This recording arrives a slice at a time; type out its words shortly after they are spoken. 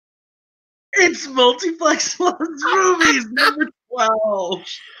It's Multiplex Movies, number 12.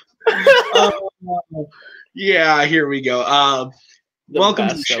 Yeah, here we go. Welcome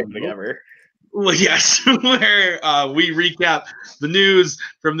to the show. Ever. Well, yes, where we recap the news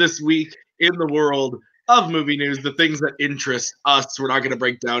from this week in the world of movie news, the things that interest us. We're not going to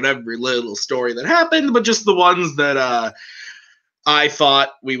break down every little story that happened, but just the ones that I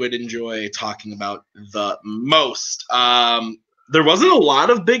thought we would enjoy talking about the most. There wasn't a lot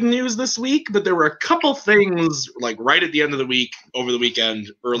of big news this week, but there were a couple things like right at the end of the week, over the weekend,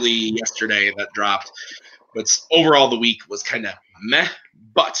 early yesterday that dropped. But overall, the week was kind of meh.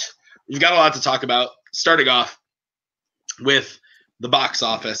 But we've got a lot to talk about, starting off with the box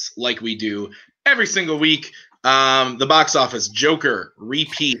office like we do every single week. The box office, Joker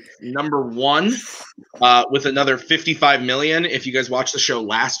repeat number one with another 55 million. If you guys watched the show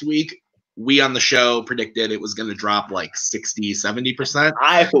last week, we on the show predicted it was going to drop like 60-70%.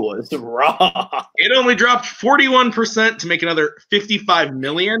 I was wrong. It only dropped 41% to make another 55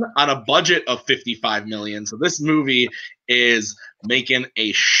 million on a budget of 55 million. So this movie is making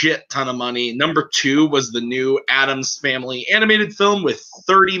a shit ton of money. Number two was the new Addams Family animated film with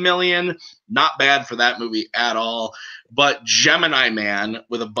 30 million. Not bad for that movie at all. But Gemini Man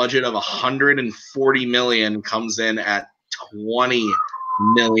with a budget of 140 million comes in at 20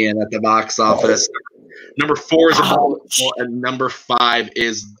 million at the box office. Number four is Abominable, and number five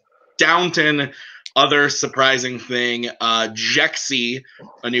is Downton. Other surprising thing, Jexy,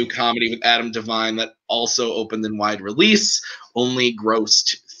 a new comedy with Adam Devine that also opened in wide release, only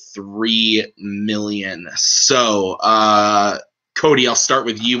grossed 3 million. So, Cody, I'll start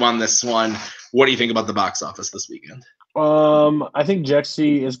with you on this one. What do you think about the box office this weekend? I think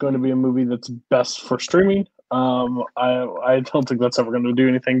Jexy is going to be a movie that's best for streaming. I don't think that's ever going to do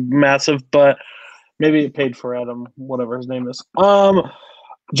anything massive, but maybe it paid for Adam, whatever his name is.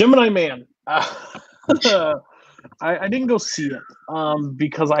 Gemini Man. I didn't go see it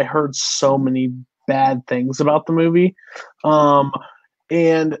because I heard so many bad things about the movie,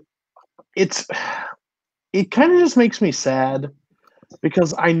 and it kind of just makes me sad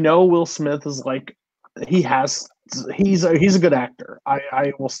because I know Will Smith is like he's a good actor.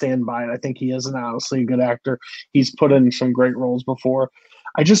 I will stand by it. I think he is an honestly good actor. He's put in some great roles before.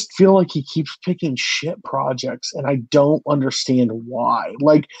 I just feel like he keeps picking shit projects, and I don't understand why.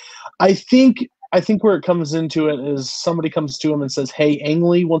 Like, I think where it comes into it is somebody comes to him and says, "Hey, Ang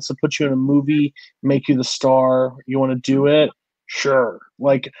Lee wants to put you in a movie, make you the star. You want to do it? Sure."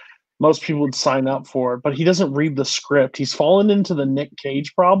 Like, most people would sign up for it, but he doesn't read the script. He's fallen into the Nick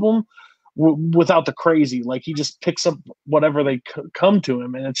Cage problem without the crazy. Like, he just picks up whatever they come to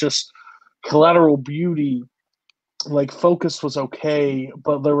him, and it's just Collateral Beauty. Like, Focus was okay,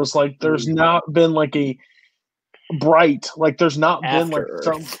 but there's not been like a Bright, like there's not been like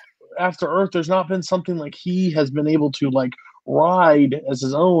some After Earth, there's not been something like he has been able to like ride as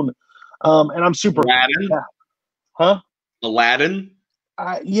his own. And I'm super Aladdin? Yeah. Huh? Aladdin?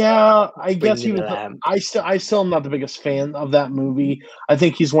 Yeah, I guess he was. I still am not the biggest fan of that movie. I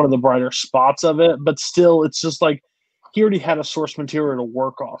think he's one of the brighter spots of it, but still, it's just like he already had a source material to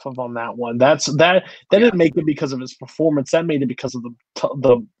work off of on that one. That didn't make it because of his performance. That made it because of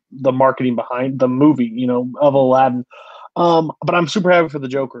the marketing behind the movie, of Aladdin. But I'm super happy for the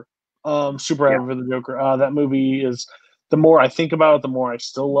Joker. Super happy for the Joker. That movie is. The more I think about it, the more I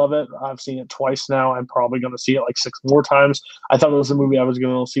still love it. I've seen it twice now. I'm probably going to see it like 6 more times. I thought it was a movie I was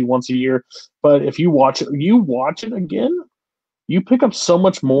going to see once a year. But if you watch it again, you pick up so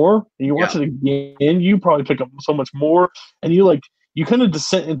much more. And you watch it again, you probably pick up so much more. And you kind of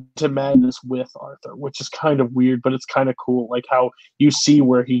descend into madness with Arthur, which is kind of weird, but it's kind of cool. Like how you see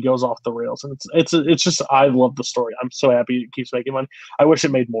where he goes off the rails. And it's just, I love the story. I'm so happy it keeps making money. I wish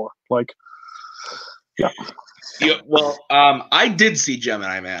it made more. Yeah, well, I did see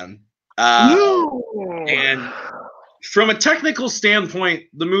Gemini Man. And from a technical standpoint,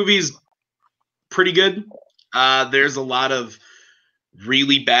 the movie's pretty good. There's a lot of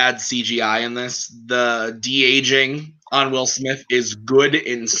really bad CGI in this. The de-aging on Will Smith is good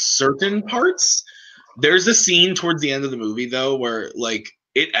in certain parts. There's a scene towards the end of the movie, though, where,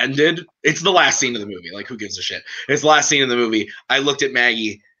 it ended. It's the last scene of the movie. Who gives a shit? It's the last scene of the movie. I looked at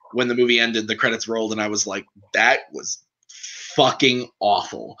Maggie when the movie ended, the credits rolled, and I was like, that was fucking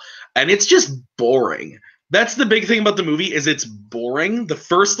awful. And it's just boring. That's the big thing about the movie is it's boring. The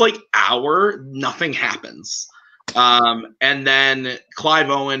first hour, nothing happens. And then Clive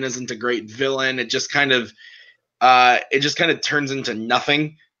Owen isn't a great villain. It just kind of turns into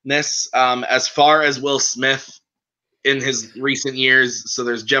nothingness. As far as Will Smith in his recent years, so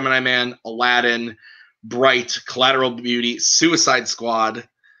there's Gemini Man, Aladdin, Bright, Collateral Beauty, Suicide Squad,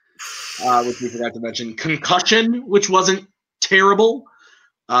 which we forgot to mention. Concussion, which wasn't terrible.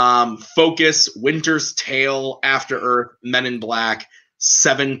 Focus, Winter's Tale, After Earth, Men in Black,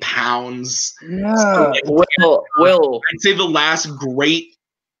 7 Pounds. Yeah. So, Will. I'd say the last great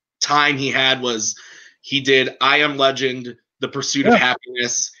time he had was he did I Am Legend, The Pursuit of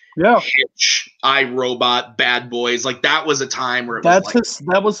Happiness, Yeah. Hitch, I, Robot, Bad Boys. Like that was a time where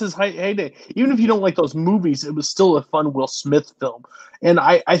that was his heyday. Even if you don't like those movies, it was still a fun Will Smith film. And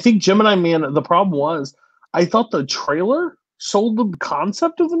I think Gemini Man, the problem was I thought the trailer sold the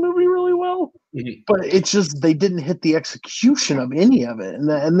concept of the movie really well, but it's just they didn't hit the execution of any of it.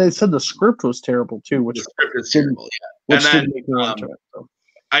 And they said the script was terrible too, which the script is terrible, yeah. Which didn't make me want to it. So.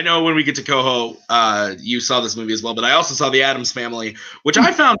 I know when we get to Coho, you saw this movie as well, but I also saw The Addams Family, which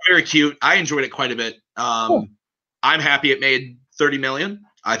I found very cute. I enjoyed it quite a bit. Cool. I'm happy it made $30 million.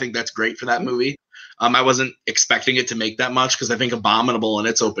 I think that's great for that movie. I wasn't expecting it to make that much because I think Abominable in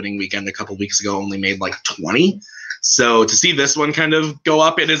its opening weekend a couple weeks ago only made like 20. So to see this one kind of go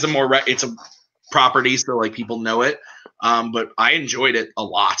up, it is it's a property, so like people know it. But I enjoyed it a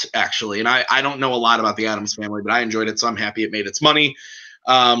lot actually, and I don't know a lot about The Addams Family, but I enjoyed it, so I'm happy it made its money.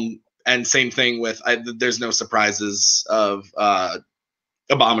 And same thing with there's no surprises of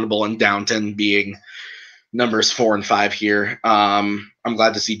Abominable and Downton being numbers 4 and 5 here. I'm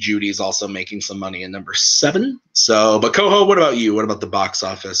glad to see Judy's also making some money in number 7. So, but Coho, what about you? What about the box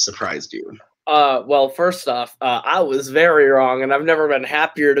office surprised you? Well, first off, I was very wrong, and I've never been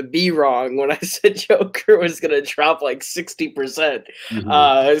happier to be wrong when I said Joker was going to drop like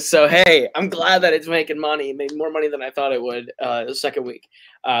 60%. So, hey, I'm glad that it's making money. It made more money than I thought it would the second week.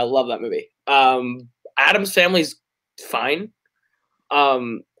 I love that movie. Addams Family's fine.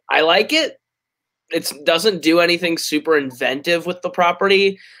 I like it. It doesn't do anything super inventive with the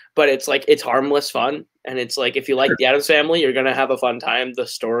property, but it's like it's harmless fun. And it's like if you like The Addams Family, you're gonna have a fun time. The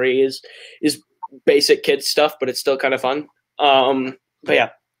story is basic kids stuff, but it's still kind of fun. But yeah.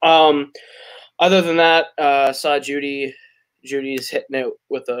 Other than that, saw Judy's hitting it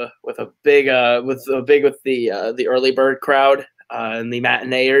with the early bird crowd and the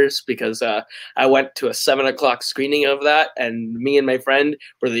matineers because I went to a 7:00 screening of that, and me and my friend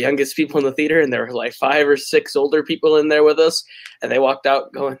were the youngest people in the theater, and there were like 5 or 6 older people in there with us, and they walked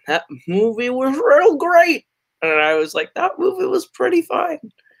out going, "That movie was real great," and I was like, "That movie was pretty fine."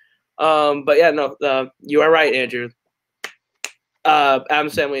 But yeah, no, you are right, Andrew.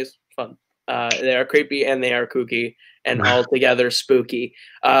 Addams Family is fun. They are creepy and they are kooky and altogether spooky.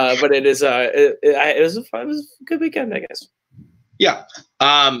 But it was a good weekend, I guess. Yeah.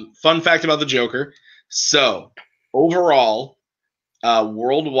 Fun fact about the Joker. So overall,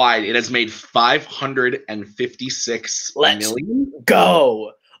 worldwide, it has made 556 million.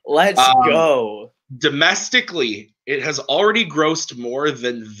 Let's go. Domestically, it has already grossed more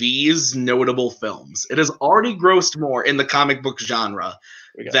than these notable films. It has already grossed more in the comic book genre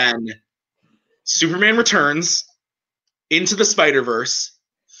than Superman Returns, Into the Spider-Verse,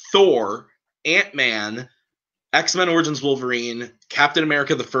 Thor, Ant-Man, X-Men Origins Wolverine, Captain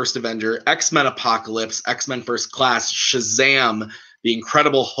America the First Avenger, X-Men Apocalypse, X-Men First Class, Shazam, The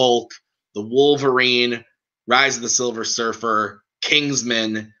Incredible Hulk, The Wolverine, Rise of the Silver Surfer,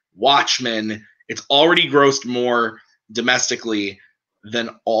 Kingsman, Watchmen. It's already grossed more domestically than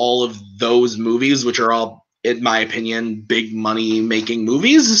all of those movies, which are all, in my opinion, big money making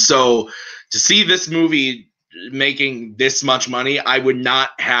movies. So to see this movie making this much money, I would not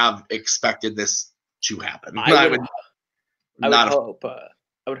have expected this to happen. I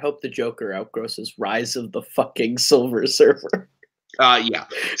would hope the Joker outgrosses Rise of the fucking Silver Surfer. Yeah.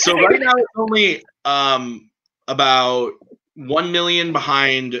 So right now it's only about 1 million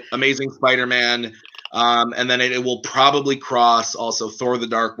behind Amazing Spider-Man, and then it will probably cross also Thor: The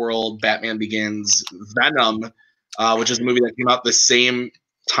Dark World, Batman Begins, Venom, which is a movie that came out the same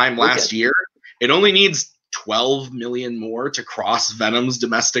time last year. It only needs 12 million more to cross Venom's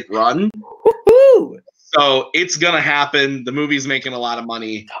domestic run. Woo-hoo! So it's gonna happen. The movie's making a lot of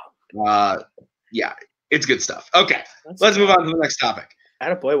money. Yeah, it's good stuff. Okay, let's move on to the next topic.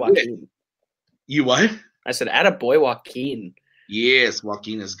 Attaboy, Joaquin. You what? I said, attaboy, Joaquin. Yes,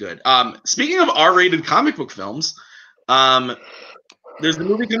 Joaquin is good. Speaking of R-rated comic book films, there's a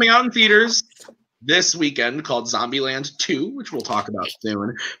movie coming out in theaters this weekend called Zombieland 2, which we'll talk about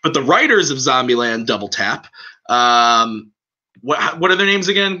soon. But the writers of Zombieland Double Tap. What are their names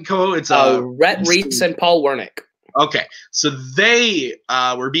again, Coho? It's Rhett Reitz and Paul Wernick. Okay, so they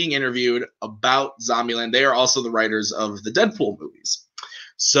were being interviewed about Zombieland. They are also the writers of the Deadpool movies.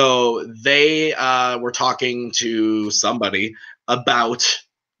 So they were talking to somebody about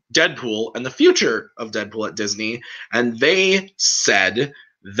Deadpool and the future of Deadpool at Disney, and they said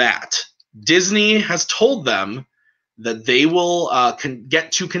that Disney has told them that they will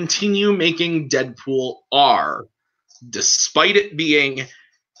get to continue making Deadpool R, despite it being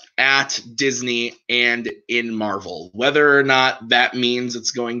at Disney and in Marvel. Whether or not that means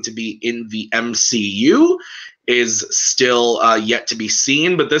it's going to be in the MCU is still yet to be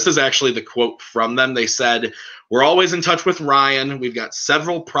seen, but this is actually the quote from them. They said, "We're always in touch with Ryan. We've got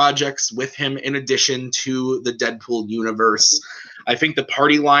several projects with him in addition to the Deadpool universe. I think the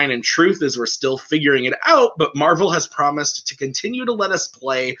party line in truth is we're still figuring it out, but Marvel has promised to continue to let us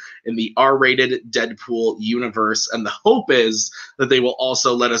play in the R-rated Deadpool universe, and the hope is that they will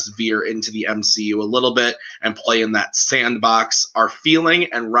also let us veer into the MCU a little bit and play in that sandbox. Our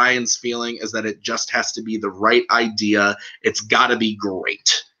feeling and Ryan's feeling is that it just has to be the right idea. It's got to be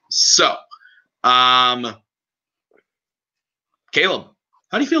great." So, Caleb,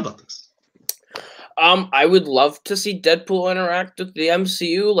 how do you feel about this? I would love to see Deadpool interact with the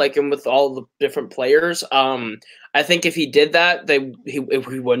MCU, like, and with all the different players. I think if he did that, he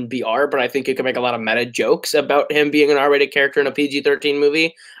wouldn't be R, but I think you could make a lot of meta jokes about him being an R-rated character in a PG-13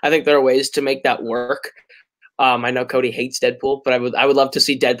 movie. I think there are ways to make that work. I know Cody hates Deadpool, but I would love to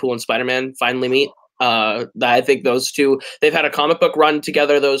see Deadpool and Spider-Man finally meet. I think those two, they've had a comic book run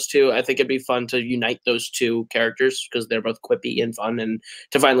together, those two. I think it'd be fun to unite those two characters because they're both quippy and fun, and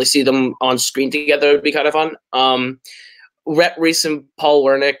to finally see them on screen together would be kind of fun. Rhett Reese and Paul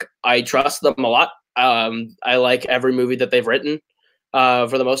Wernick, I trust them a lot. I like every movie that they've written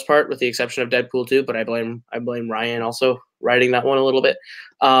for the most part, with the exception of Deadpool 2, but I blame Ryan also writing that one a little bit.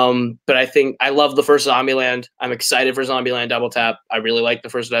 But I think I love the first Zombieland. I'm excited for Zombieland Double Tap. I really like the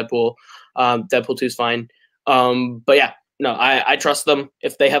first Deadpool. Deadpool 2 is fine. But yeah, no, I trust them.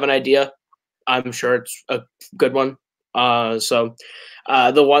 If they have an idea, I'm sure it's a good one. So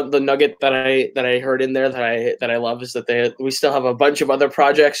the nugget that I heard in there that I love is that we still have a bunch of other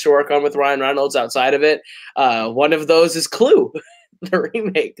projects to work on with Ryan Reynolds outside of it. One of those is Clue, the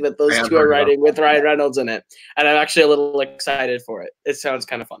remake that those two are writing with Ryan Reynolds in it, and I'm actually a little excited for it. It sounds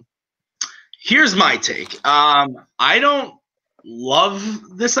kind of fun. Here's my take. I don't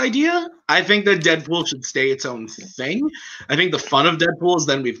love this idea. I think that Deadpool should stay its own thing. I think the fun of Deadpool is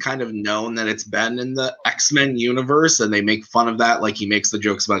then we've kind of known that it's been in the X-Men universe, and they make fun of that, like he makes the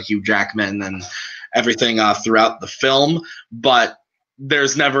jokes about Hugh Jackman and everything throughout the film, but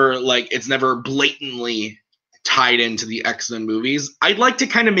there's never, like, it's never blatantly tied into the X-Men movies. I'd like to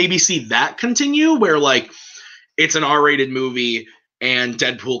kind of maybe see that continue, where like it's an R-rated movie and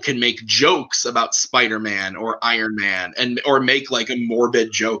Deadpool can make jokes about Spider-Man or Iron Man, or make like a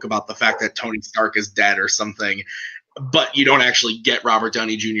morbid joke about the fact that Tony Stark is dead or something, but you don't actually get Robert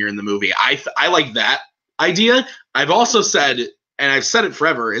Downey Jr. in the movie. I like that idea. I've also said, and I've said it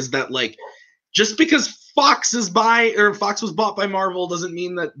forever, is that like just because Fox was bought by Marvel doesn't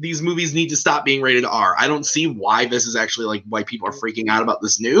mean that these movies need to stop being rated R. I don't see why this is actually like why people are freaking out about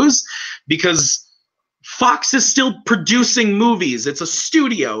this news, because Fox is still producing movies. It's a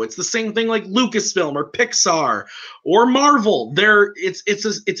studio. It's the same thing like Lucasfilm or Pixar or Marvel. It's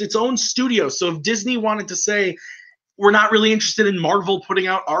its own studio. So if Disney wanted to say, we're not really interested in Marvel putting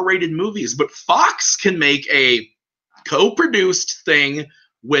out R-rated movies, but Fox can make a co-produced thing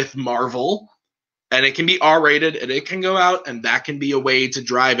with Marvel, and it can be R-rated, and it can go out, and that can be a way to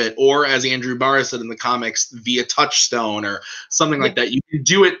drive it. Or, as Andrew Barr said in the comics, via Touchstone or something like that. You can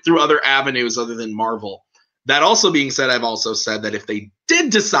do it through other avenues other than Marvel. That also being said, I've also said that if they did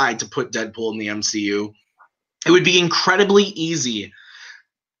decide to put Deadpool in the MCU, it would be incredibly easy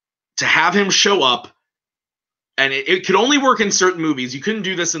to have him show up. And it could only work in certain movies. You couldn't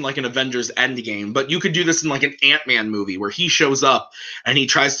do this in like an Avengers Endgame, but you could do this in like an Ant-Man movie where he shows up and he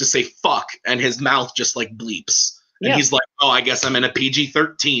tries to say fuck and his mouth just like bleeps. And he's like, oh, I guess I'm in a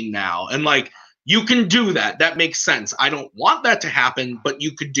PG-13 now. And like, you can do that. That makes sense. I don't want that to happen, but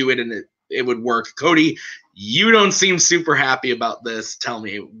you could do it and it would work. Cody, you don't seem super happy about this. Tell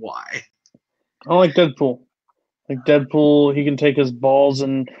me why. I like Deadpool. Like Deadpool, he can take his balls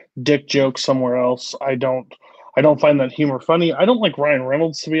and dick jokes somewhere else. I don't find that humor funny. I don't like Ryan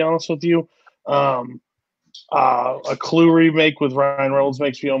Reynolds, to be honest with you. A Clue remake with Ryan Reynolds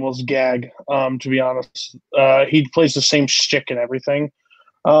makes me almost gag, to be honest. He plays the same shtick and everything.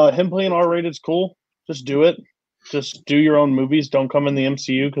 Him playing R-rated is cool. Just do it. Just do your own movies. Don't come in the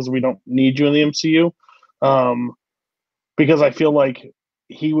MCU because we don't need you in the MCU. Because I feel like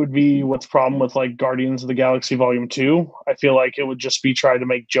he would be what's problem with like Guardians of the Galaxy Volume 2. I feel like it would just be trying to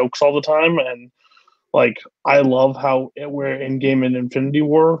make jokes all the time, and like, I love how where Endgame and Infinity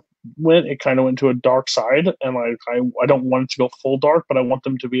War went. It kind of went to a dark side, and like I don't want it to go full dark, but I want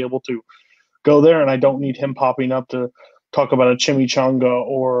them to be able to go there, and I don't need him popping up to talk about a chimichanga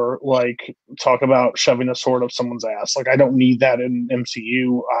or like talk about shoving a sword up someone's ass. Like I don't need that in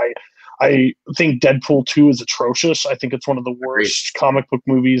MCU. I think Deadpool 2 is atrocious. I think it's one of the worst comic book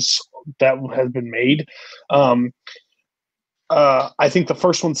movies that has been made. I think the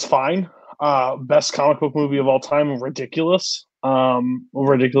first one's fine. Best comic book movie of all time, ridiculous.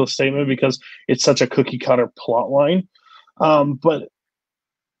 Ridiculous statement because it's such a cookie cutter plot line. But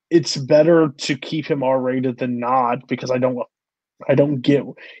it's better to keep him R-rated than not because I don't get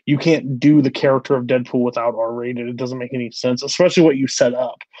you can't do the character of Deadpool without R-rated. It doesn't make any sense, especially what you set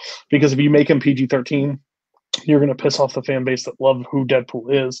up. Because if you make him PG-13, you're going to piss off the fan base that love who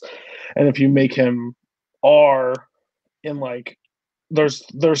Deadpool is. And if you make him R, and like there's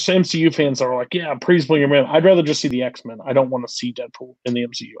MCU fans that are like, yeah, please bring him in. I'd rather just see the X-Men. I don't want to see Deadpool in the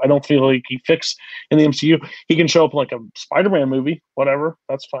MCU. I don't feel like he fits in the MCU. He can show up in like a Spider-Man movie, whatever.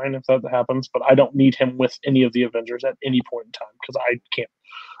 That's fine if that happens. But I don't need him with any of the Avengers at any point in time because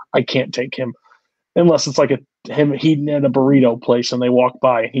I can't take him unless it's like him eating at a burrito place and they walk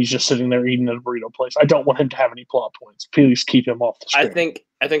by and he's just sitting there eating at a burrito place. I don't want him to have any plot points. Please keep him off the screen.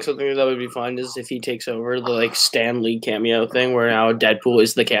 I think something that would be fun is if he takes over the like Stan Lee cameo thing where now Deadpool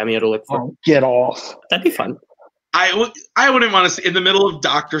is the cameo to look for. Oh, get off. That'd be fun. I wouldn't want to see in the middle of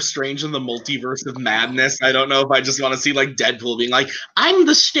Doctor Strange and the Multiverse of Madness. I don't know if I just want to see like Deadpool being like, "I'm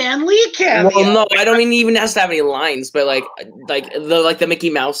the Stan Lee cameo." Well, no, I don't mean he even has to have any lines, but like the Mickey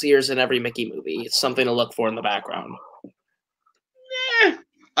Mouse ears in every Mickey movie. It's something to look for in the background. Yeah.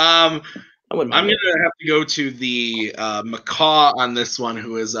 I'm gonna have to go to the macaw on this one,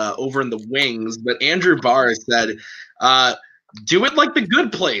 who is over in the wings. But Andrew Barr said, "Do it like The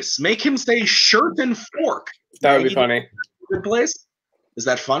Good Place. Make him say shirt and fork." That would be funny. Good Place? Is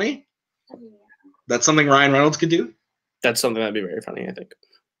that funny? That's something Ryan Reynolds could do? That's something that'd be very funny, I think.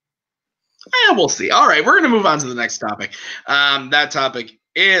 Yeah, we'll see. All right, we're going to move on to the next topic. That topic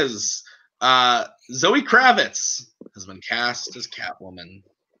is Zoe Kravitz has been cast as Catwoman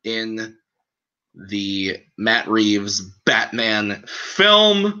in the Matt Reeves Batman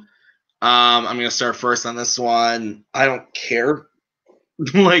film. I'm going to start first on this one. I don't care.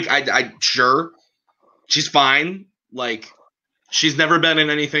 Like, I sure. She's fine. Like, she's never been in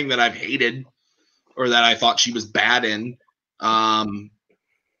anything that I've hated or that I thought she was bad in.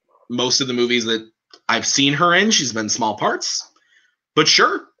 Most of the movies that I've seen her in, she's been small parts. But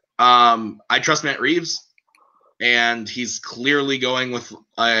sure, I trust Matt Reeves. And he's clearly going with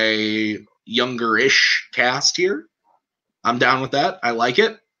a younger-ish cast here. I'm down with that. I like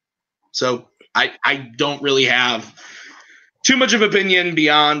it. So I don't really have too much of opinion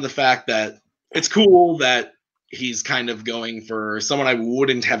beyond the fact that it's cool that he's kind of going for someone I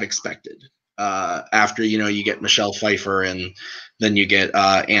wouldn't have expected. After, you get Michelle Pfeiffer and then you get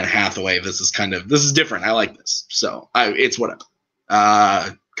Anne Hathaway. This is different. I like this. So it's whatever.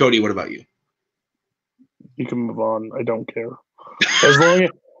 Cody, what about you? You can move on. I don't care.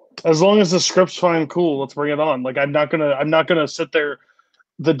 As long as the script's fine, cool. Let's bring it on. Like I'm not gonna sit there.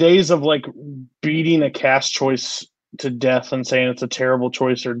 The days of like beating a cast choice to death and saying it's a terrible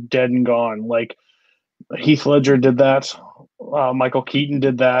choice are dead and gone. Like Heath Ledger did that. Michael Keaton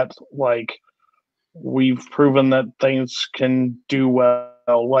did that. Like we've proven that things can do well.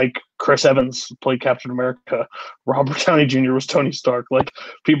 Like Chris Evans played Captain America. Robert Downey Jr. was Tony Stark. Like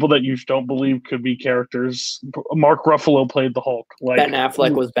people that you don't believe could be characters. Mark Ruffalo played the Hulk. Like Ben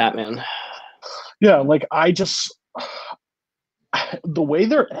Affleck was Batman. Yeah, like the way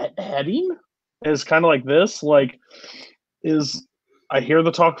they're heading is kind of like this. Like, I hear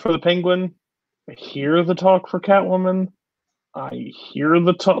the talk for the Penguin. I hear the talk for Catwoman. I hear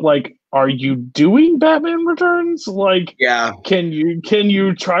the talk. Like, are you doing Batman Returns? Like, yeah. Can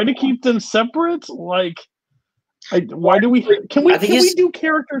you try to keep them separate? Like, why do we? Can we do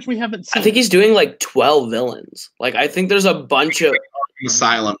characters we haven't seen? I think he's doing like 12 villains. Like, I think there's a bunch of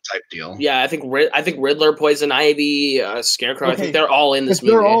Asylum type deal. Yeah, I think Riddler, Poison Ivy, Scarecrow. Okay. I think they're all in this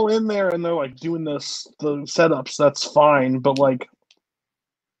movie. They're all in there, and they're like doing the setups. That's fine, but like,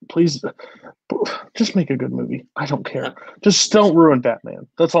 please, just make a good movie. I don't care. Just don't ruin Batman.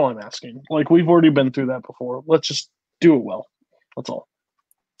 That's all I'm asking. Like we've already been through that before. Let's just do it well. That's all.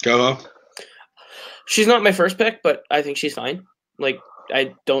 Go. She's not my first pick, but I think she's fine. Like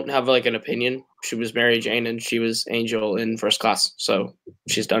I don't have like an opinion. She was Mary Jane and she was Angel in First Class. So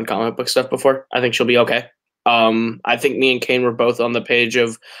she's done comic book stuff before. I think she'll be okay. I think me and Kane were both on the page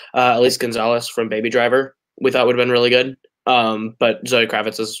of Elise Gonzalez from Baby Driver. We thought would have been really good. But Zoe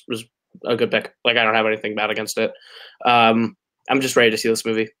Kravitz was a good pick. Like I don't have anything bad against it. I'm just ready to see this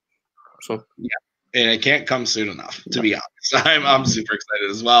movie. So yeah. and it can't come soon enough, to be honest. I'm super excited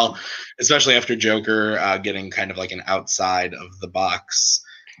as well, especially after Joker getting kind of like an outside of the box,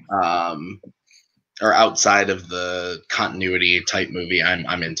 or outside of the continuity type movie.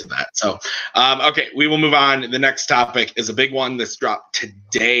 I'm into that. So, okay, we will move on. The next topic is a big one that's dropped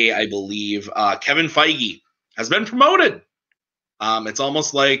today, I believe. Kevin Feige has been promoted. It's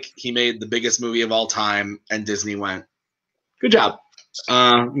almost like he made the biggest movie of all time, and Disney went, "Good job.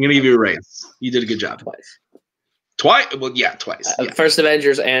 I'm gonna give you a raise. You did a good job." Twice? Well, yeah, twice. Yeah. First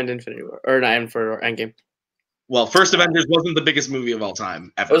Avengers and Infinity War, or not, and for Endgame. Well, First Avengers wasn't the biggest movie of all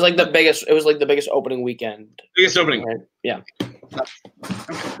time ever. It was like the biggest. It was like the biggest opening weekend. Biggest opening. Right? Yeah.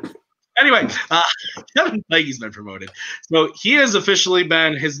 Anyway, Kevin Feige's been promoted, so he has officially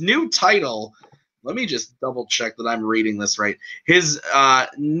been his new title. Let me just double check that I'm reading this right. His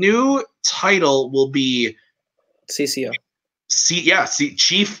new title will be CCO.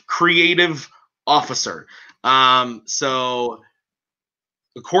 Chief Creative Officer. So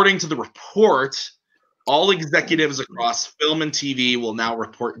according to the report, all executives across film and TV will now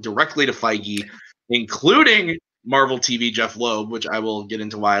report directly to Feige, including Marvel TV Jeff Loeb, which I will get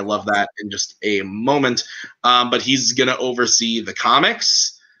into why I love that in just a moment. But he's going to oversee the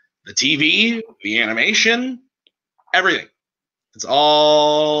comics, the TV, the animation, everything. It's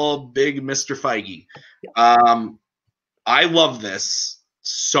all big Mr. Feige. I love this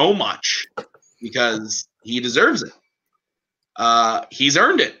so much because he deserves it. He's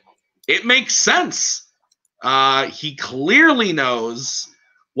earned it. It makes sense. He clearly knows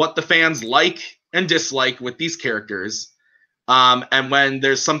what the fans like and dislike with these characters. And when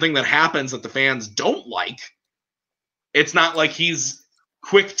there's something that happens that the fans don't like, it's not like he's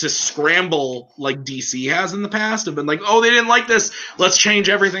quick to scramble like DC has in the past and been like, oh, they didn't like this, let's change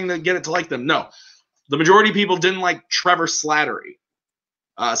everything to get it to like them. No. The majority of people didn't like Trevor Slattery.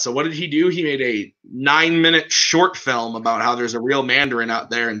 So what did he do? He made a 9-minute short film about how there's a real Mandarin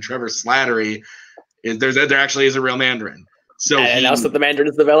out there, and Trevor Slattery there actually is a real Mandarin. So he announced that the Mandarin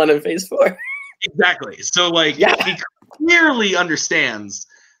is the villain in Phase 4. Exactly. So like he clearly understands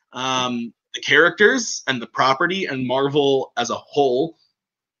the characters and the property and Marvel as a whole.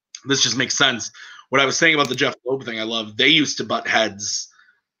 This just makes sense. What I was saying about the Jeff Loeb thing, I love. They used to butt heads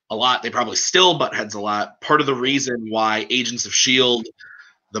a lot. They probably still butt heads a lot. Part of the reason why Agents of S.H.I.E.L.D.,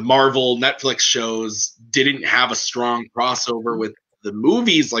 the Marvel Netflix shows, didn't have a strong crossover with the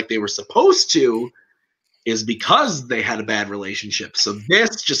movies like they were supposed to is because they had a bad relationship. So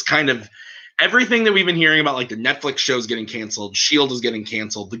this just kind of, everything that we've been hearing about, like the Netflix shows getting canceled, S.H.I.E.L.D. is getting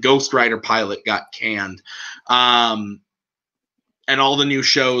canceled, the Ghost Rider pilot got canned, and all the new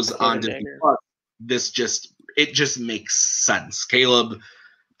shows on Disney Plus, it just makes sense. Caleb,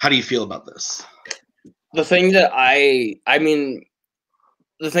 how do you feel about this? The thing that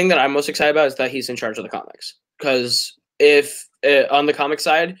the thing that I'm most excited about is that he's in charge of the comics. Because if on the comic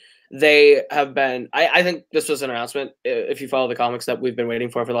side, they have been, I think this was an announcement, if you follow the comics, that we've been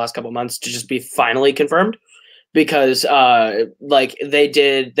waiting for the last couple of months to just be finally confirmed. Because like they've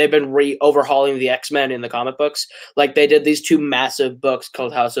been overhauling the X-Men in the comic books. Like they did these 2 massive books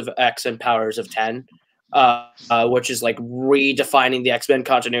called House of X and Powers of 10. Which is like redefining the X-Men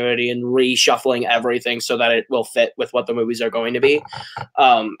continuity and reshuffling everything so that it will fit with what the movies are going to be.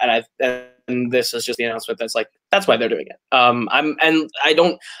 And this is just the announcement that's why they're doing it. I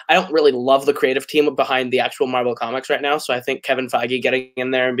don't really love the creative team behind the actual Marvel comics right now. So I think Kevin Feige getting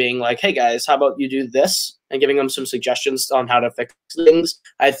in there and being like, hey guys, how about you do this? And giving them some suggestions on how to fix things,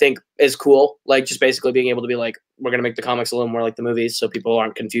 I think is cool. Like just basically being able to be like, we're going to make the comics a little more like the movies so people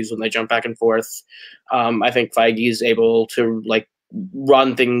aren't confused when they jump back and forth. I think Feige is able to like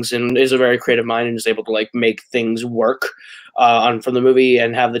run things and is a very creative mind and is able to like make things work from the movie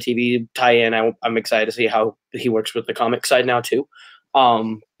and have the TV tie in. I'm excited to see how he works with the comic side now too.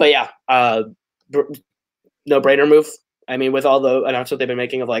 But yeah, no brainer move. I mean, with all the announcements they've been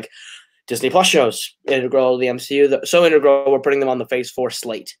making of like Disney Plus shows integral to the MCU, so integral we're putting them on the Phase 4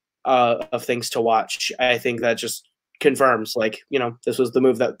 slate of things to watch. I think that just confirms, like, you know, this was the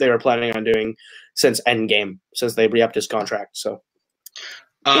move that they were planning on doing since Endgame, since they re-upped his contract. So,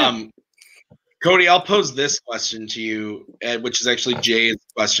 Cody, I'll pose this question to you, which is actually Jay's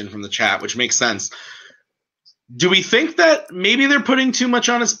question from the chat, which makes sense. Do we think that maybe they're putting too much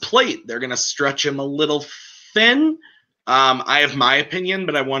on his plate? They're going to stretch him a little thin? I have my opinion,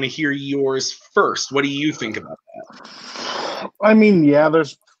 but I want to hear yours first. What do you think about that? I mean, yeah,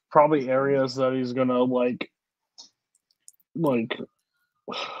 there's probably areas that he's going to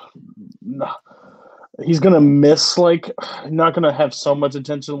he's going to miss, like, not going to have so much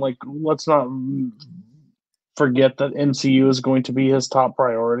attention. Like, let's not forget that MCU is going to be his top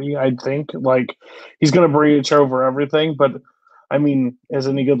priority. I think like he's going to bridge over everything, but I mean, as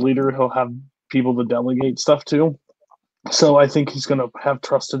any good leader, he'll have people to delegate stuff to. So I think he's going to have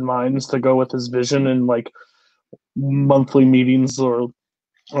trusted minds to go with his vision and like monthly meetings or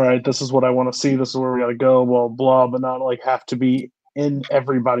all right, this is what I want to see, this is where we got to go, blah blah, but not like have to be in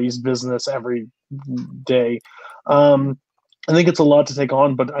everybody's business every day. I think it's a lot to take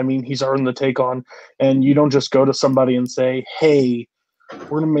on, but I mean, he's earned the take on, and you don't just go to somebody and say, "Hey,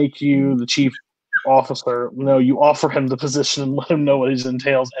 we're going to make you the chief officer." No, you offer him the position and let him know what it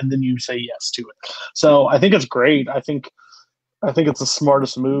entails, and then you say yes to it. So I think it's great. I think it's the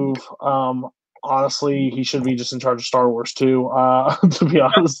smartest move. Honestly, he should be just in charge of Star Wars too. To be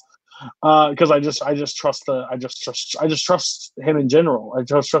honest, because I just trust him in general. I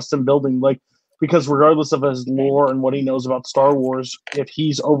just trust him building like. Because regardless of his lore and what he knows about Star Wars, if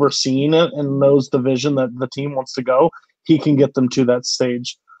he's overseeing it and knows the vision that the team wants to go, he can get them to that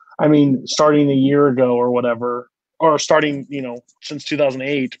stage. I mean, starting a year ago or whatever, or starting, since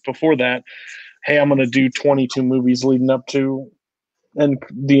 2008, before that, hey, I'm going to do 22 movies leading up to and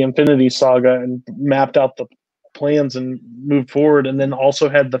the Infinity Saga and mapped out the plans and moved forward, and then also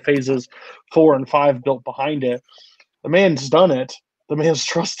had the phases 4 and 5 built behind it. The man's done it. The man's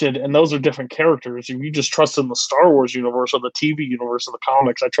trusted, and those are different characters. If you just trust in the Star Wars universe or the TV universe or the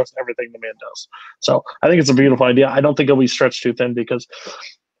comics, I trust everything the man does. So I think it's a beautiful idea. I don't think it'll be stretched too thin because,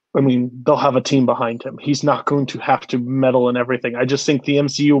 I mean, they'll have a team behind him. He's not going to have to meddle in everything. I just think the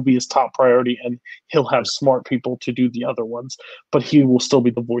MCU will be his top priority, and he'll have smart people to do the other ones, but he will still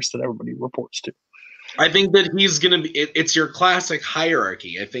be the voice that everybody reports to. I think that he's going to be – it's your classic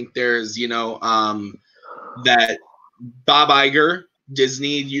hierarchy. I think there's, that Bob Iger –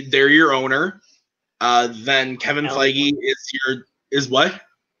 Disney, they're your owner. Then Kevin Feige is what?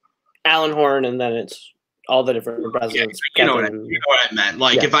 Alan Horn, and then it's all the different presidents. Yeah, you know what I meant.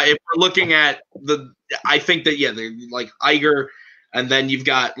 Like if we're looking at I think that they're like Iger, and then you've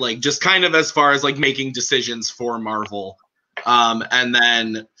got like just kind of as far as like making decisions for Marvel, and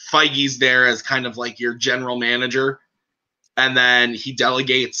then Feige's there as kind of like your general manager, and then he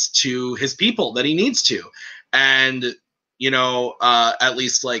delegates to his people that he needs to, and. At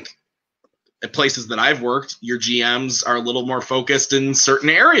least like at places that I've worked, your GMs are a little more focused in certain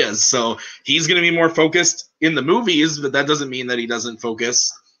areas. So he's going to be more focused in the movies, but that doesn't mean that he doesn't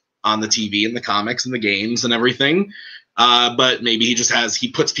focus on the TV and the comics and the games and everything. But maybe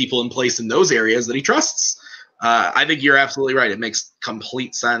he puts people in place in those areas that he trusts. I think you're absolutely right. It makes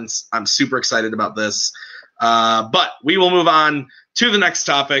complete sense. I'm super excited about this. But we will move on to the next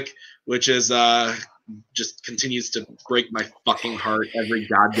topic, which is just continues to break my fucking heart every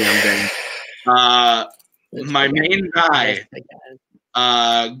goddamn day. My main guy,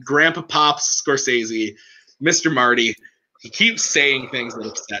 Grandpa Pops Scorsese, Mr. Marty, he keeps saying things that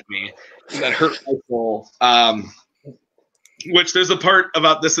upset me, that hurt my soul. Which there's a part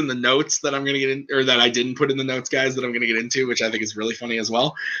about this in the notes that I'm going to get in, or that I didn't put in the notes, guys, that I'm going to get into, which I think is really funny as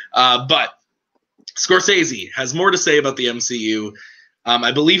well. But Scorsese has more to say about the MCU.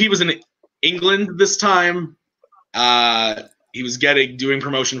 I believe he was in England this time. He was doing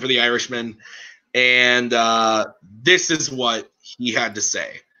promotion for The Irishman, and this is what he had to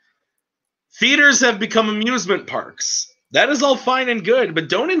say. Theaters have become amusement parks. That is all fine and good, but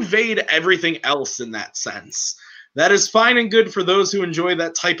don't invade everything else in that sense. That is fine and good for those who enjoy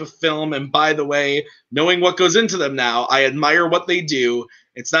that type of film, and by the way, knowing what goes into them now, I admire what they do.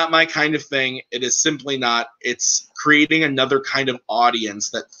 It's not my kind of thing. It is simply not. It's creating another kind of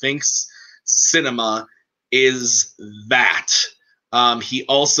audience that thinks cinema is that. He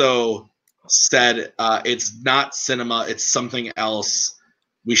also said it's not cinema, it's something else.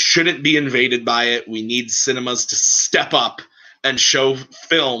 We shouldn't be invaded by it. We need cinemas to step up and show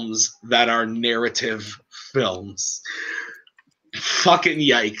films that are narrative films. Fucking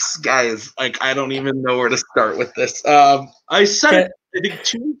yikes, guys. Like, I don't even know where to start with this. I said it, I think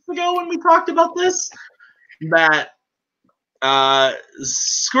 2 weeks ago when we talked about this, that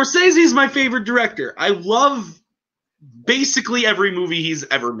Scorsese is my favorite director. I love basically every movie he's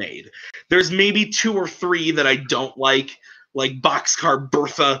ever made. There's maybe 2 or 3 that I don't like Boxcar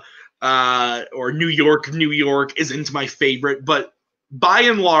Bertha or New York isn't my favorite, but by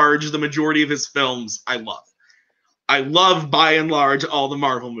and large, the majority of his films I love. I love, by and large, all the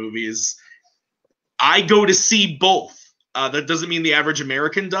Marvel movies. I go to see both. That doesn't mean the average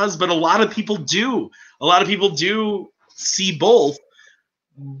American does, but a lot of people do. A lot of people do see both,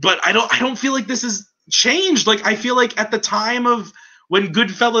 but I don't feel like this has changed. Like, I feel like at the time of when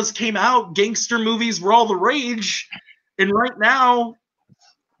Goodfellas came out, gangster movies were all the rage, and right now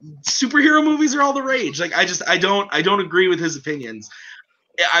superhero movies are all the rage. Like I don't agree with his opinions.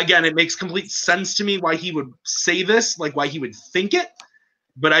 Again, it makes complete sense to me why he would say this, like why he would think it,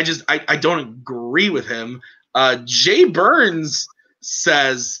 but I don't agree with him. Jay Burns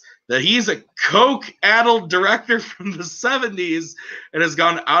says that he's a coke-addled director from the 70s and has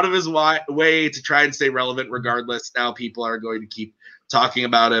gone out of his way to try and stay relevant regardless. Now people are going to keep talking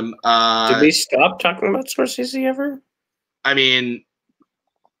about him. Did we stop talking about Scorsese ever? I mean,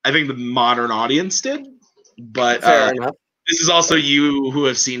 I think the modern audience did, but Fair enough. this is also you who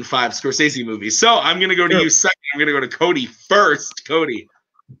have seen 5 Scorsese movies. So I'm going to go to you second. I'm going to go to Cody first. Cody,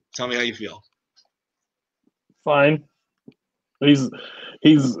 tell me how you feel. Fine. He's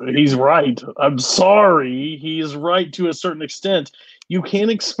right. I'm sorry. He is right to a certain extent. You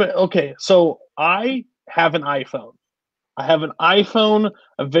can't expect. Okay, so I have an iPhone. I have an iPhone,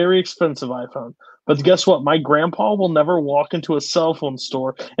 a very expensive iPhone. But guess what? My grandpa will never walk into a cell phone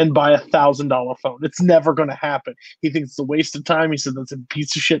store and buy $1,000 phone. It's never going to happen. He thinks it's a waste of time. He said that's a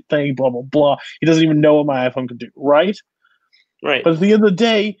piece of shit thing, blah, blah, blah. He doesn't even know what my iPhone can do, right? Right. But at the end of the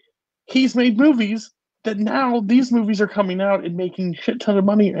day, he's made movies that now these movies are coming out and making a shit ton of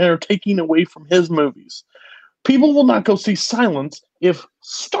money and are taking away from his movies. People will not go see Silence if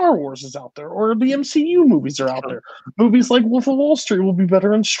Star Wars is out there or the MCU movies are out there. Movies like Wolf of Wall Street will be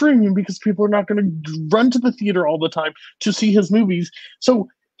better on streaming because people are not going to run to the theater all the time to see his movies. So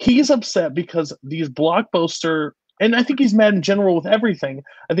he's upset because these blockbuster, and I think he's mad in general with everything.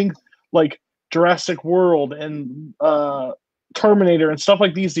 I think like Jurassic World and Terminator and stuff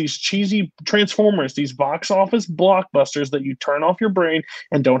like these cheesy Transformers, these box office blockbusters that you turn off your brain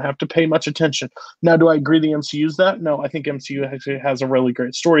and don't have to pay much attention. Now, do I agree the MCU's that? No, I think MCU actually has a really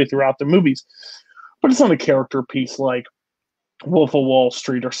great story throughout the movies, but it's not a character piece like Wolf of Wall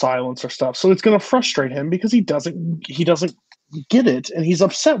Street or Silence or stuff. So it's going to frustrate him because he doesn't get it and he's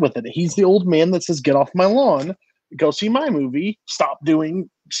upset with it. He's the old man that says, "Get off my lawn. Go see my movie. Stop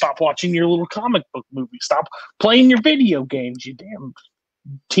watching your little comic book movie. Stop playing your video games, you damn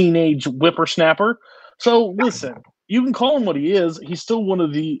teenage whippersnapper." So listen, you can call him what he is. He's still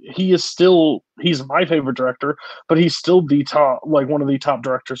he's my favorite director, but he's still one of the top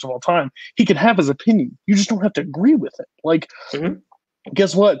directors of all time. He can have his opinion. You just don't have to agree with it. Like,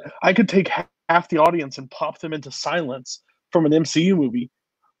 guess what? I could take half the audience and pop them into Silence from an MCU movie.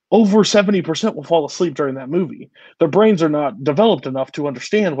 Over 70% will fall asleep during that movie. Their brains are not developed enough to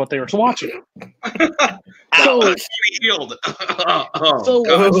understand what they are watching. So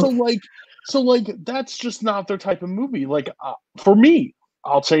that's just not their type of movie. Like for me,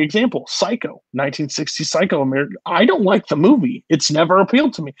 I'll say example, Psycho, 1960 Psycho. I don't like the movie. It's never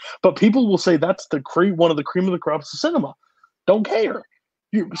appealed to me. But people will say that's one of the cream of the crops of cinema. Don't care.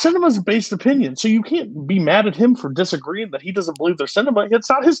 Cinema's a based opinion, so you can't be mad at him for disagreeing that he doesn't believe they're cinema. It's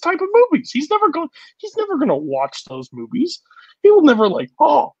not his type of movies. He's never going to watch those movies. He will never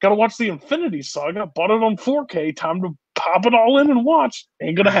gotta watch the Infinity Saga. Bought it on 4K. Time to pop it all in and watch.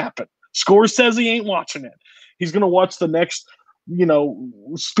 Ain't gonna happen. Score says he ain't watching it. He's gonna watch the next,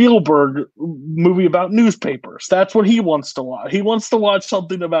 Spielberg movie about newspapers. That's what he wants to watch. He wants to watch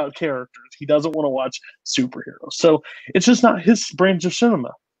something about characters. He doesn't want to watch superheroes. So it's just not his branch of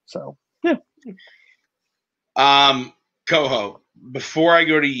cinema. So yeah. Coho, before I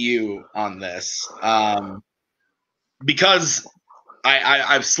go to you on this, because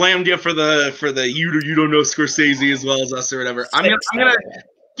I've slammed you for the you don't know Scorsese as well as us or whatever. I'm gonna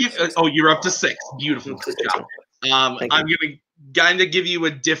give. Oh, you're up to 6. Beautiful. Good job. I'm gonna kind of give you a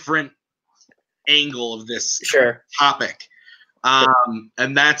different angle of this topic.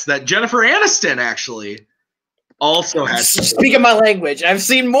 And that's that Jennifer Aniston actually also has. Speaking my language, I've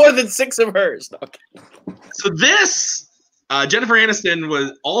seen more than 6 of hers. Okay. So this Jennifer Aniston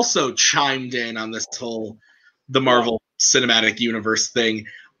was also chimed in on this whole the Marvel Cinematic Universe thing.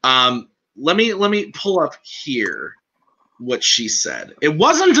 Let me pull up here what she said. It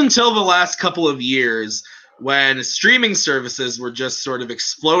wasn't until the last couple of years when streaming services were just sort of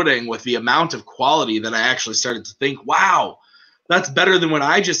exploding with the amount of quality that I actually started to think, wow, that's better than what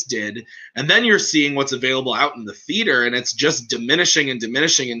I just did. And then you're seeing what's available out in the theater, and it's just diminishing and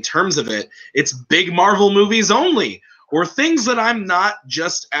diminishing in terms of it. It's big Marvel movies only, or things that I'm not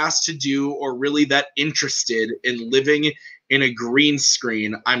just asked to do or really that interested in living in a green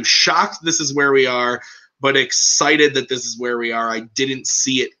screen. I'm shocked this is where we are, but excited that this is where we are. I didn't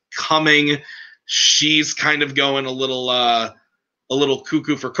see it coming. She's kind of going a little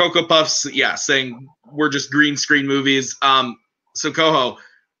cuckoo for Cocoa Puffs. Yeah, saying we're just green screen movies. So Coho,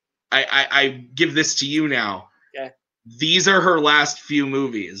 I give this to you now. Okay. These are her last few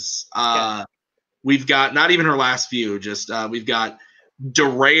movies. We've got not even her last few, just we've got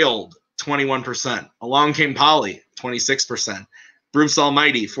Derailed, 21%. Along Came Polly, 26%. Bruce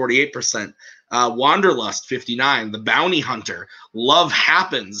Almighty, 48%. Wanderlust, 59%. The Bounty Hunter, Love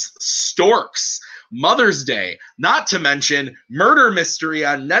Happens, Storks, Mother's Day, not to mention Murder Mystery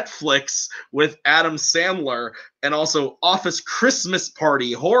on Netflix with Adam Sandler, and also Office Christmas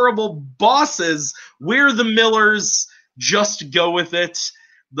Party, Horrible Bosses, We're the Millers, Just Go With It.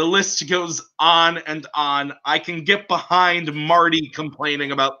 The list goes on and on. I can get behind Marty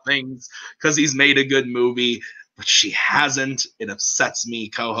complaining about things because he's made a good movie, but she hasn't. It upsets me.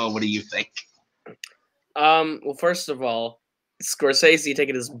 Coho, what do you think? Well, first of all, Scorsese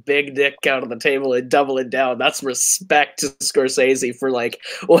taking his big dick out of the table and doubling down. That's respect to Scorsese for like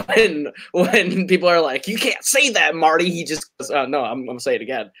when people are like, you can't say that, Marty. He just goes, no, I'm gonna say it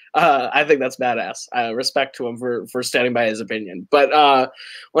again. I think that's badass. Respect to him for standing by his opinion. But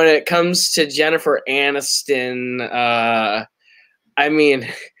when it comes to Jennifer Aniston, I mean,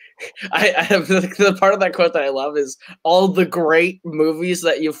 I have the part of that quote that I love is all the great movies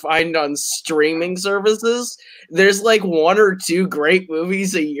that you find on streaming services. There's like 1 or 2 great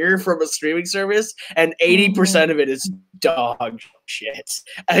movies a year from a streaming service, and 80% of it is dog shit,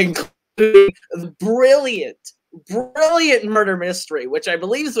 including the brilliant Murder Mystery, which I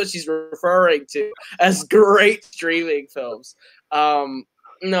believe is what she's referring to as great streaming films.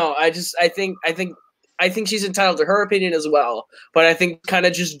 No, I think she's entitled to her opinion as well, but I think kind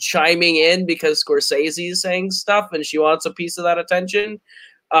of just chiming in because Scorsese is saying stuff and she wants a piece of that attention.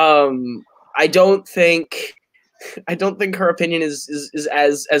 I don't think her opinion is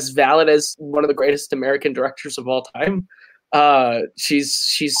as valid as one of the greatest American directors of all time.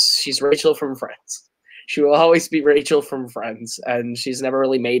 She's Rachel from Friends. She will always be Rachel from Friends, and she's never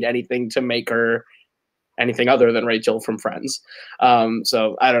really made anything to make her anything other than Rachel from Friends.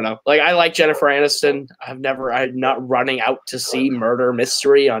 So I don't know. Like, I like Jennifer Aniston. I'm not running out to see Murder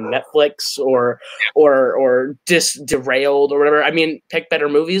Mystery on Netflix or Derailed or whatever. I mean, pick better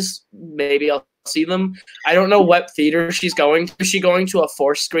movies. Maybe I'll see them. I don't know what theater she's going to. Is she going to a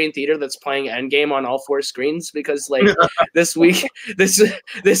 4-screen theater that's playing Endgame on all 4 screens? Because like this week, these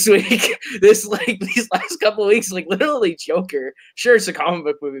last couple of weeks, like literally Joker. Sure, it's a comic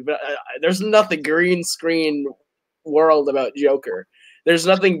book movie, but there's nothing green screen world about Joker. There's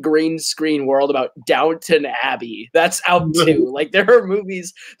nothing green screen world about Downton Abbey. That's out too. Like there are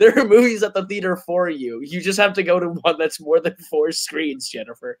movies at the theater for you. You just have to go to one that's more than 4 screens,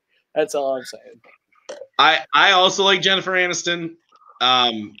 Jennifer. That's all I'm saying. I also like Jennifer Aniston.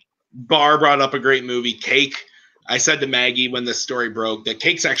 Bar brought up a great movie, Cake. I said to Maggie when this story broke that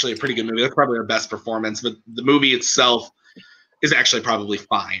Cake's actually a pretty good movie. That's probably her best performance, but the movie itself is actually probably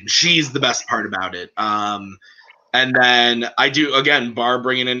fine. She's the best part about it. And then I do, again, Bar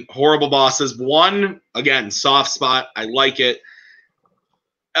bringing in Horrible Bosses. One, again, soft spot. I like it.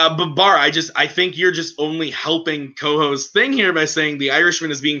 But Bar, I think you're just only helping Coho's thing here by saying The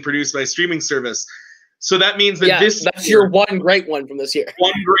Irishman is being produced by a streaming service. So that means that that's your one great one from this year.